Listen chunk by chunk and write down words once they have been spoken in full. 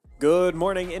Good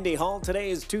morning, Indy Hall.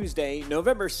 Today is Tuesday,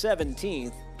 November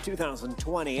 17th,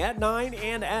 2020 at 9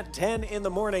 and at 10 in the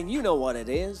morning. You know what it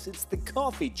is. It's the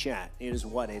coffee chat is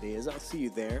what it is. I'll see you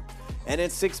there. And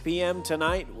at 6 p.m.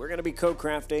 tonight, we're going to be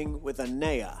co-crafting with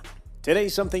Anea.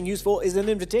 Today's Something Useful is an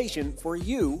invitation for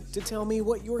you to tell me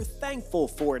what you're thankful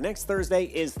for. Next Thursday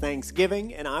is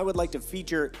Thanksgiving, and I would like to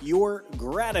feature your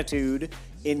gratitude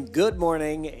in Good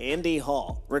Morning Indy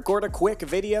Hall. Record a quick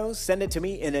video, send it to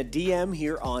me in a DM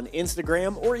here on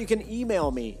Instagram, or you can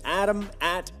email me,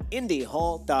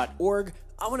 adam@indyhall.org.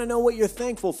 I want to know what you're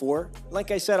thankful for. Like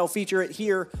I said, I'll feature it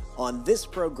here on this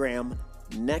program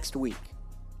next week.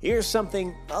 Here's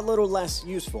something a little less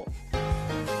useful.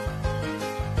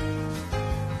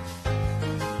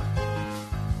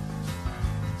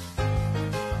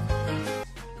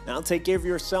 Now take care of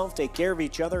yourself, take care of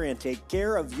each other, and take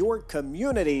care of your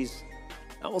communities.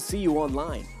 I will see you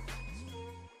online.